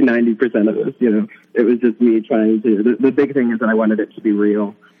for like 90% of this, It was just me trying to, the big thing is that I wanted it to be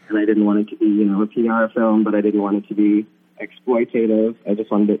real, and I didn't want it to be, a PR film, but I didn't want it to be exploitative. I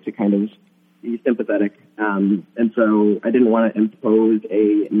just wanted it to kind of be sympathetic. And so I didn't want to impose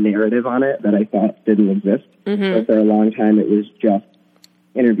a narrative on it that I thought didn't exist. Mm-hmm. So for a long time, it was just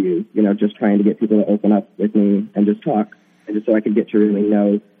interviews, just trying to get people to open up with me and just talk. Just so I could get to really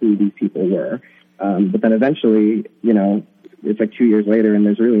know who these people were. But then eventually, it's like 2 years later and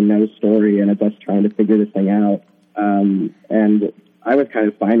there's really no story, and it's us trying to figure this thing out. And I was kind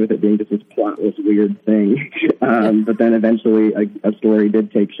of fine with it being just this plotless, weird thing. But then eventually a story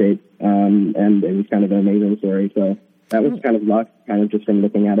did take shape, and it was kind of an amazing story. So that was kind of luck, kind of just from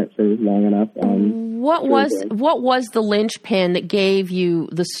looking at it for long enough. What was the linchpin that gave you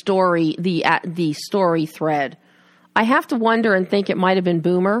the story, the story thread? I have to wonder and think it might have been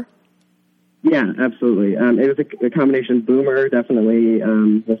Boomer. Yeah, absolutely. It was a combination of Boomer, definitely,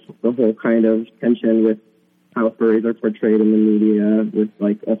 the whole kind of tension with how furries are portrayed in the media with,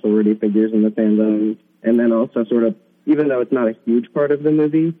 like, authority figures in the fandom. And then also sort of, even though it's not a huge part of the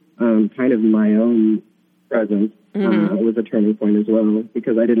movie, kind of my own presence was a turning point as well,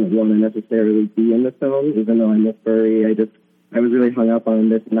 because I didn't want to necessarily be in the film, even though I'm a furry. I was really hung up on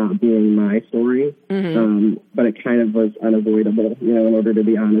this not being my story, but it kind of was unavoidable. In order to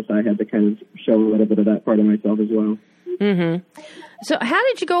be honest, I had to kind of show a little bit of that part of myself as well. Mm-hmm. So how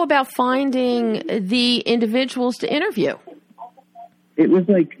did you go about finding the individuals to interview? It was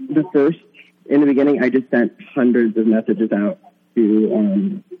like in the beginning, I just sent hundreds of messages out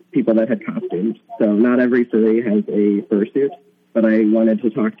to people that had costumes. So not every furry has a fursuit. But I wanted to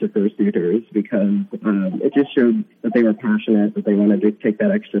talk to fursuiters because it just showed that they were passionate, that they wanted to take that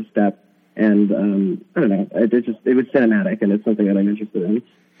extra step. And I don't know, it was cinematic, and it's something that I'm interested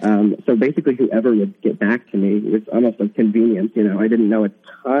in. So basically, whoever would get back to me, it was almost a convenience. I didn't know a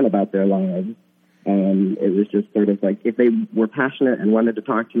ton about their lives. It was just sort of like, if they were passionate and wanted to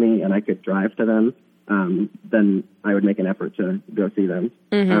talk to me and I could drive to them, then I would make an effort to go see them.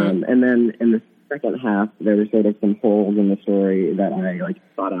 Mm-hmm. And then in the second half, there were sort of some holes in the story that I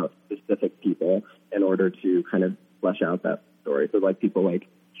sought out specific people in order to kind of flesh out that story. So people like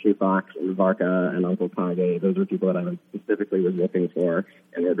Shoebox and Varka and Uncle Kage, those are people that I specifically was looking for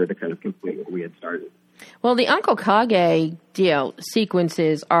in order to kind of complete what we had started. Well, the Uncle Kage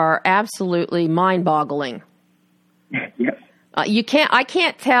sequences are absolutely mind-boggling. Yes. I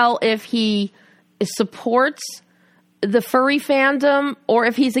can't tell if he supports the furry fandom or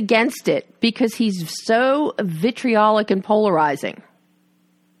if he's against it, because he's so vitriolic and polarizing.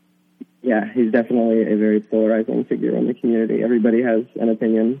 Yeah, he's definitely a very polarizing figure in the community. Everybody has an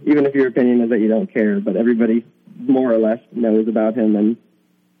opinion, even if your opinion is that you don't care, but everybody more or less knows about him, and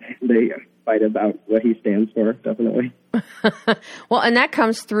they fight about what he stands for, definitely. Well, and that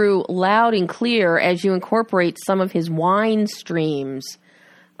comes through loud and clear as you incorporate some of his wine streams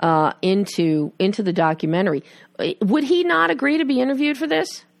into the documentary. Would he not agree to be interviewed for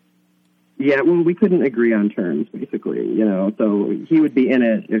this? Yeah, well, we couldn't agree on terms, basically, so he would be in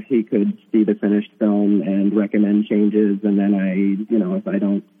it if he could see the finished film and recommend changes, and then if I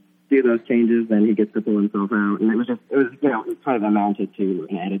don't do those changes, then he gets to pull himself out. And it was kind of amounted to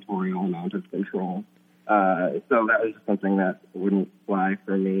an editorial amount of control. So that was something that wouldn't fly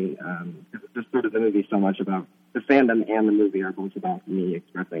for me. It's just sort of the movie so much about the fandom, and the movie are both about me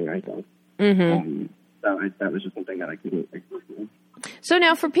expressing myself. Mm-hmm. That was just something that I couldn't express. So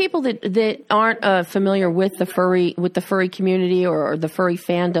now, for people that aren't familiar with the furry community or the furry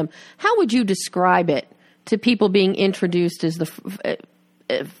fandom, how would you describe it to people being introduced as the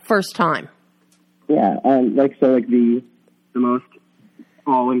first time? Yeah, the most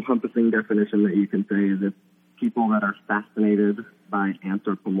all-encompassing definition that you can say is it's people that are fascinated by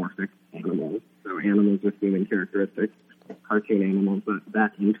anthropomorphic animals, so animals with human characteristics, cartoon animals,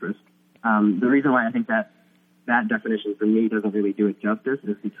 that interest. The reason why I think that definition for me doesn't really do it justice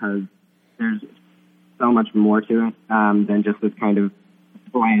is because there's so much more to it than just this kind of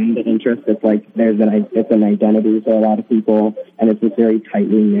bland interest. It's like it's an identity for a lot of people, and it's this very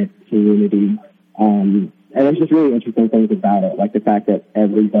tightly knit community. And there's just really interesting things about it, like the fact that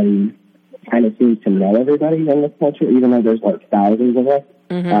everybody kind of seems to know everybody in this culture, even though there's like thousands of us.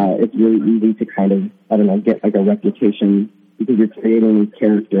 Mm-hmm. It's really easy to kind of, I don't know, get like a reputation because you're creating these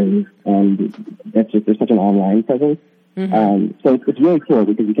characters, and there's such an online presence. Mm-hmm. So it's really cool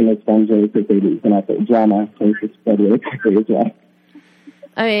because you can make friends really quickly, but you can also drama things to spread really quickly as well.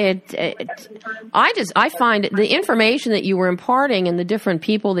 I mean, I find the information that you were imparting and the different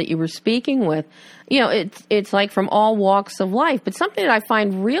people that you were speaking with, it's like from all walks of life. But something that I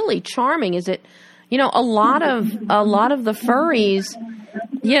find really charming is that, a lot of the furries,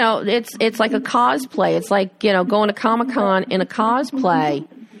 it's like a cosplay. It's like, going to Comic-Con in a cosplay.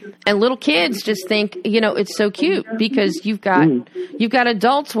 And little kids just think, it's so cute because you've got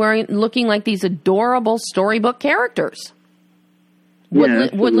adults looking like these adorable storybook characters.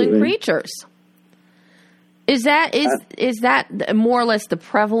 Woodland creatures. Is that more or less the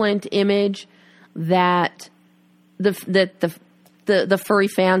prevalent image that the furry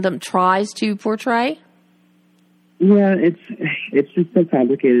fandom tries to portray? Yeah, it's just so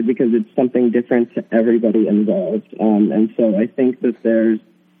complicated because it's something different to everybody involved, and so I think that there's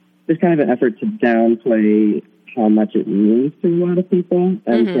kind of an effort to downplay how much it means to a lot of people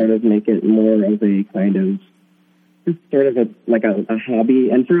and sort of make it more of a kind of sort of a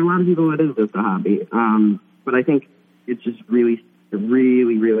hobby, and for a lot of people it is just a hobby. But I think it's just really,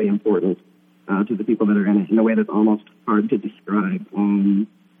 really, really important to the people that are in it in a way that's almost hard to describe. And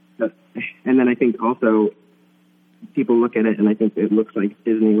then I think also people look at it and I think it looks like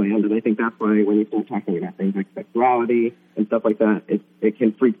Disneyland, and I think that's why when you start talking about things like sexuality and stuff like that, it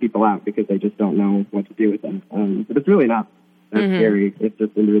can freak people out because they just don't know what to do with them. But it's really not that scary. It's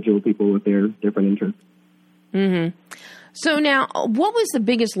just individual people with their different interests. Mm-hmm. So now, what was the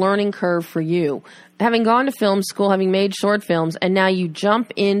biggest learning curve for you? Having gone to film school, having made short films, and now you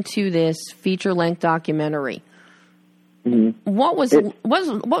jump into this feature-length documentary. Mm-hmm. What was the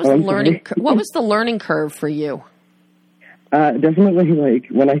learning curve for you? Definitely, like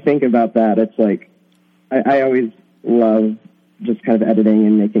when I think about that, it's like I always love just kind of editing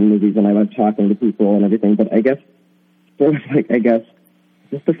and making movies, and I love talking to people and everything. But I guess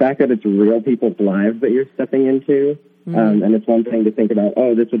just the fact that it's real people's lives that you're stepping into, and it's one thing to think about,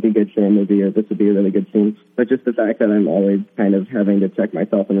 oh, this would be good for a movie or this would be a really good scene, but just the fact that I'm always kind of having to check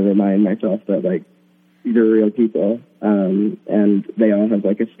myself and remind myself that, like, these are real people, and they all have,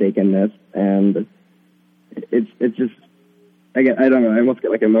 like, a stake in this, and it's just, I don't know, I almost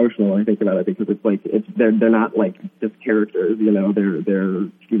get, like, emotional when I think about it because it's like, they're not, like, just characters, they're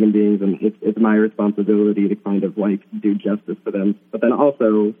human beings, and it's my responsibility to kind of, like, do justice for them, but then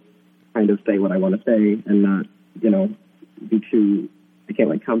also kind of say what I want to say and not, be too, I can't,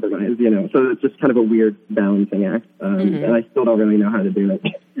 like, compromise, so it's just kind of a weird balancing act, and I still don't really know how to do it,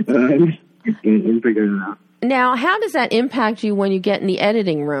 and figuring it out. Now, how does that impact you when you get in the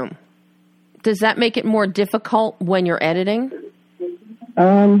editing room? Does that make it more difficult when you're editing?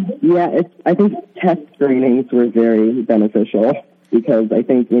 Yeah, I think test screenings were very beneficial because I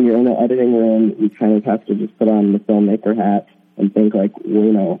think when you're in the editing room, you kind of have to just put on the filmmaker hat and think like,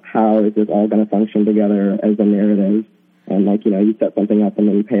 how is this all going to function together as a narrative? And like, you set something up and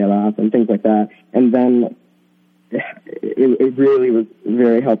then you pay it off and things like that. And then it really was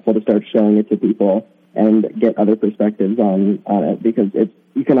very helpful to start showing it to people and get other perspectives on it because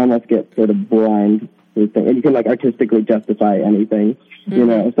you can almost get sort of blind to things, and you can like artistically justify anything,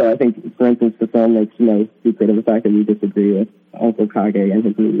 So I think, for instance, the film makes no secret of the fact that we disagree with Uncle Kage and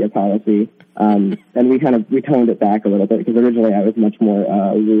his media policy, and we toned it back a little bit because originally I was much more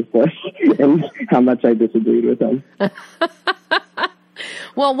ruthless in how much I disagreed with him.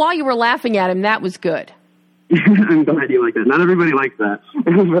 Well, while you were laughing at him, that was good. I'm glad you like that. Not everybody likes that,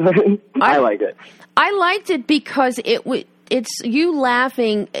 but I like it. I liked it because it's you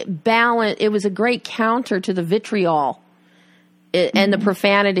laughing balance. It was a great counter to the vitriol and the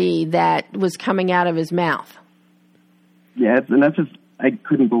profanity that was coming out of his mouth. Yeah, and that's just, I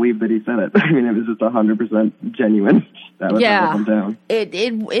couldn't believe that he said it. I mean, it was just 100% genuine. That was down.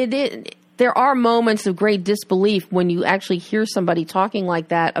 It there are moments of great disbelief when you actually hear somebody talking like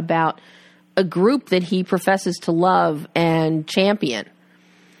that about a group that he professes to love and champion.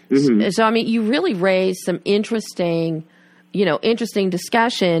 Mm-hmm. So, I mean, you really raised some interesting interesting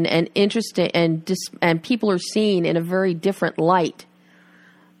discussion and and people are seen in a very different light.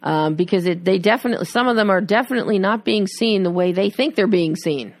 Because some of them are definitely not being seen the way they think they're being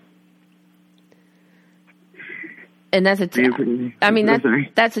seen. And that's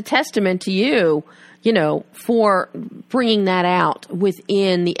that's a testament to you, for bringing that out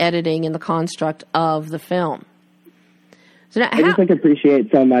within the editing and the construct of the film. So now, I just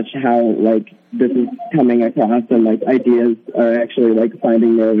appreciate so much how this is coming across, and ideas are actually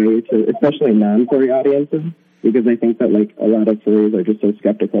finding their way to, especially non-furry audiences, because I think that a lot of furries are just so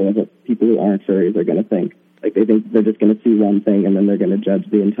skeptical of what people who aren't furries are going to think. They think they're just going to see one thing and then they're going to judge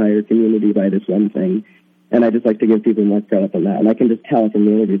the entire community by this one thing. And I just like to give people more credit than that. And I can just tell from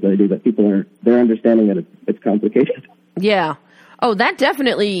the interviews that I do that people they're understanding that it's complicated. Yeah. Oh,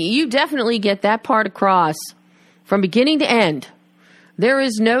 you definitely get that part across from beginning to end. There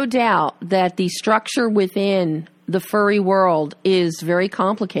is no doubt that the structure within the furry world is very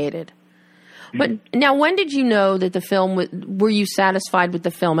complicated. But now, when did you know that the film, were you satisfied with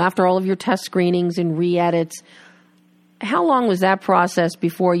the film? After all of your test screenings and re-edits, how long was that process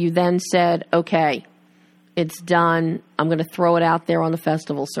before you then said, okay, it's done, I'm going to throw it out there on the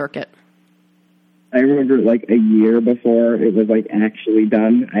festival circuit? I remember a year before it was actually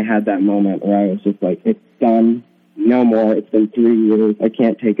done, I had that moment where I was just it's done, no more, it's been 3 years, I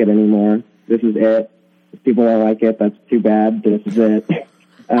can't take it anymore, this is it, if people don't like it, that's too bad, this is it.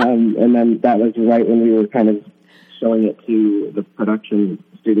 And then that was right when we were kind of showing it to the production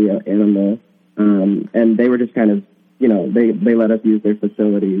studio, Animal, and they were just kind of, they let us use their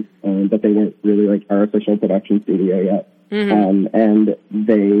facilities, but they weren't really our official production studio yet. Mm-hmm. And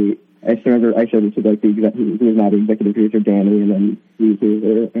I showed it to who was now the executive producer, Danny, and then Steve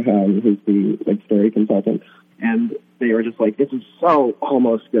Hoover, who's the story consultant. And they were just this is so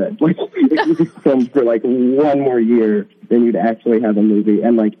almost good. If you could film for one more year, then you'd actually have a movie.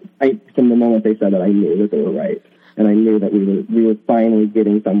 And from the moment they said that, I knew that they were right, and I knew that we were finally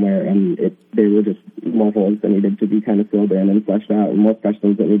getting somewhere. And there were just more holes that needed to be kind of filled in and fleshed out, and more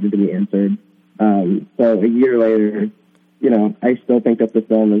questions that needed to be answered. So a year later, I still think that the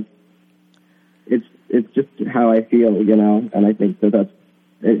film is it's just how I feel, and I think that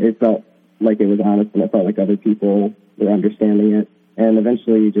it felt like it was honest, and it felt like other people were understanding it. And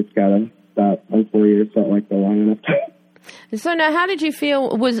eventually you just gotta stop. And 4 years felt like the long enough time. So now, how did you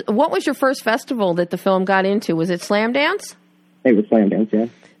feel? What was your first festival that the film got into? Was it Slamdance? It was Slamdance, yeah.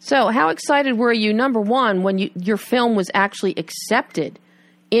 So how excited were you, number one, when your film was actually accepted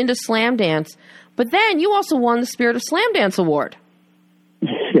into Slamdance, but then you also won the Spirit of Slamdance Award?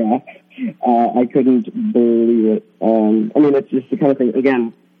 Yeah, I couldn't believe it. It's just the kind of thing,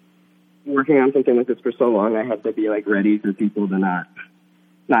 again, working on something like this for so long, I had to be ready for people to not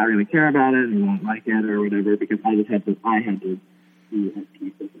really care about it or not like it or whatever, because I had to be at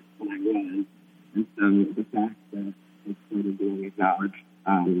peace with it when I was. And so the fact that it's sort of being acknowledged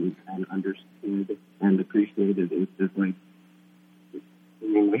and understood and appreciated is just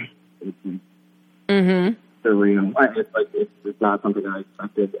surreal. It's not something I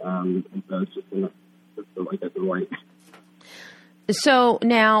expected, and so it's just a delight. So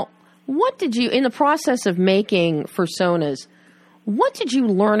now, what did you, in the process of making Fursonas, what did you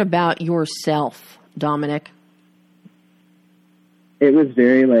learn about yourself, Dominic? It was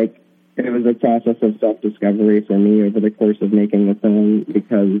very it was a process of self-discovery for me over the course of making the film,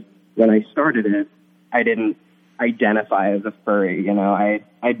 because when I started it, I didn't identify as a furry.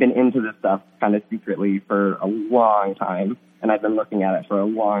 I'd been into this stuff kind of secretly for a long time, and I'd been looking at it for a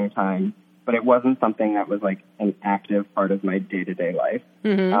long time, but it wasn't something that was an active part of my day-to-day life.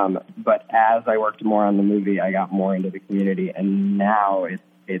 Mm-hmm. But as I worked more on the movie, I got more into the community, and now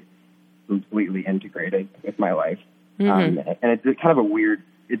it's completely integrated with my life. Mm-hmm. And it's kind of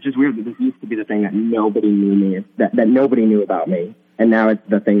it's just weird that this used to be the thing that nobody knew that nobody knew about me, and now it's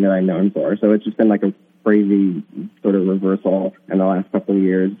the thing that I'm known for. So it's just been a crazy sort of reversal in the last couple of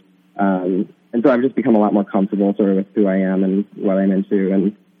years. And so I've just become a lot more comfortable sort of with who I am and what I'm into,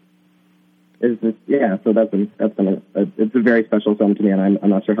 and so it's a very special film to me, and I'm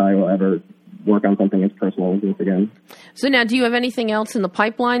not sure how I will ever work on something as personal as this again. So now, do you have anything else in the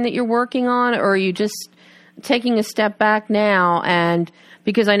pipeline that you're working on, or are you just taking a step back now? And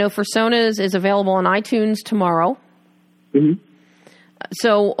because I know Fursonas is available on iTunes tomorrow. Mm-hmm.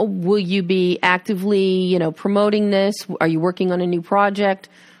 So will you be actively, promoting this? Are you working on a new project?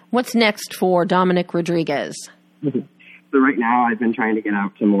 What's next for Dominic Rodriguez? Mm-hmm. So right now I've been trying to get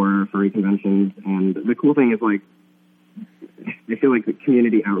out to more furry conventions, and the cool thing is I feel like the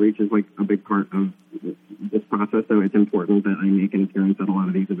community outreach is a big part of this process, so it's important that I make an appearance at a lot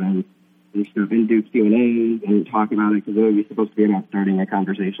of these events. and do Q&As and talk about it because the movie's supposed to be about starting a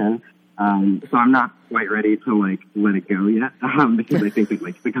conversation. So I'm not quite ready to like let it go yet because I think that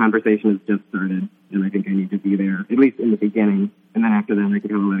like the conversation has just started and I think I need to be there at least in the beginning, and then after that I can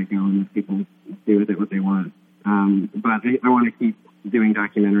kind of let it go and let people do with it what they want. But I want to keep doing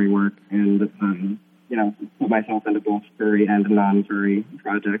documentary work and put myself into both furry and non-furry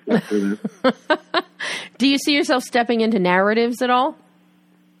projects after this. Do you see yourself stepping into narratives at all?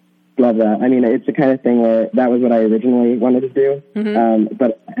 Love that. I mean, it's the kind of thing where that was what I originally wanted to do. Mm-hmm.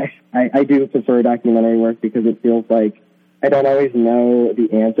 But I do prefer documentary work because it feels like I don't always know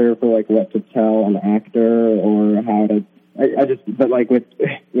the answer for like what to tell an actor or how to. But like with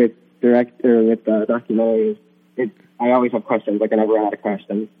documentaries, I always have questions. Like I never run out of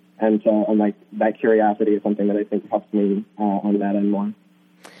questions, and so I'm like that curiosity is something that I think helps me on that end more.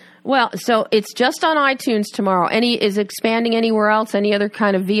 Well, so it's just on iTunes tomorrow. Is expanding anywhere else? Any other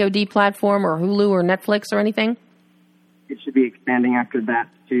kind of VOD platform or Hulu or Netflix or anything? It should be expanding after that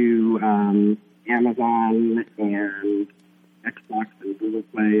to Amazon and Xbox and Google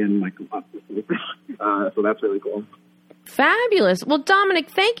Play and like lots of things. So that's really cool. Fabulous. Well,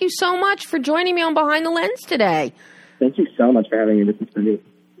 Dominic, thank you so much for joining me on Behind the Lens today. Thank you so much for having me. This is great.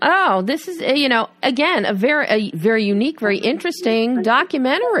 Oh, this is, again, a very unique, very interesting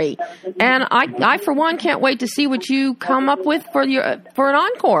documentary. And I, for one, can't wait to see what you come up with for an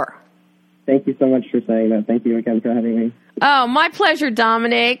encore. Thank you so much for saying that. Thank you again for having me. Oh, my pleasure,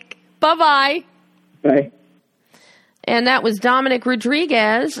 Dominic. Bye-bye. Bye. And that was Dominic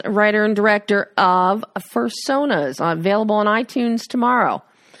Rodriguez, writer and director of Fursonas, available on iTunes tomorrow.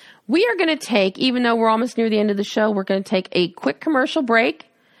 We are going to take, even though we're almost near the end of the show, we're going to take a quick commercial break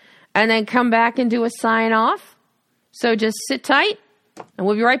and then come back and do a sign-off. So just sit tight, and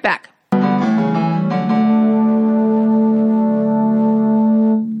we'll be right back.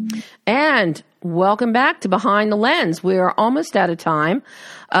 And welcome back to Behind the Lens. We are almost out of time.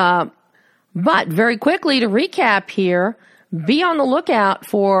 But very quickly, to recap here, be on the lookout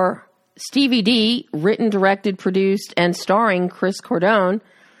for Stevie D, written, directed, produced, and starring Chris Cordone,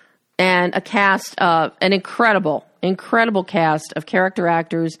 and a cast of an incredible cast of character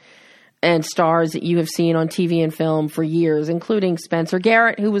actors and stars that you have seen on TV and film for years, including Spencer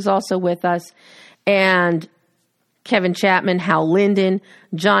Garrett, who was also with us, and Kevin Chapman, Hal Linden,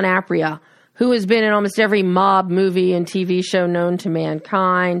 John Apria, who has been in almost every mob movie and TV show known to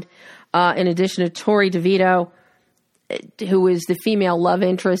mankind, in addition to Tori DeVito, who is the female love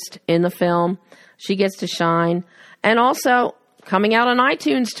interest in the film. She gets to shine. And also, coming out on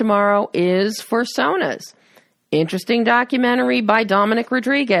iTunes tomorrow is Fursonas, interesting documentary by Dominic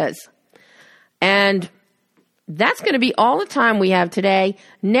Rodriguez. And that's going to be all the time we have today.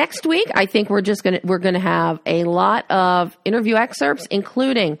 Next week, I think we're going to have a lot of interview excerpts,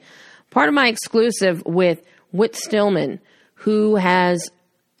 including part of my exclusive with Whit Stillman, who has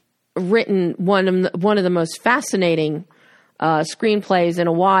written one of the most fascinating screenplays in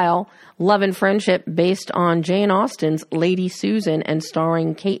a while, Love and Friendship, based on Jane Austen's Lady Susan and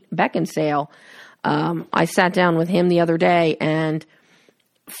starring Kate Beckinsale. I sat down with him the other day, and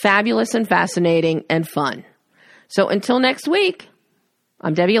fabulous and fascinating and fun. So until next week,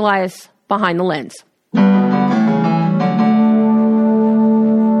 I'm Debbie Elias, Behind the Lens.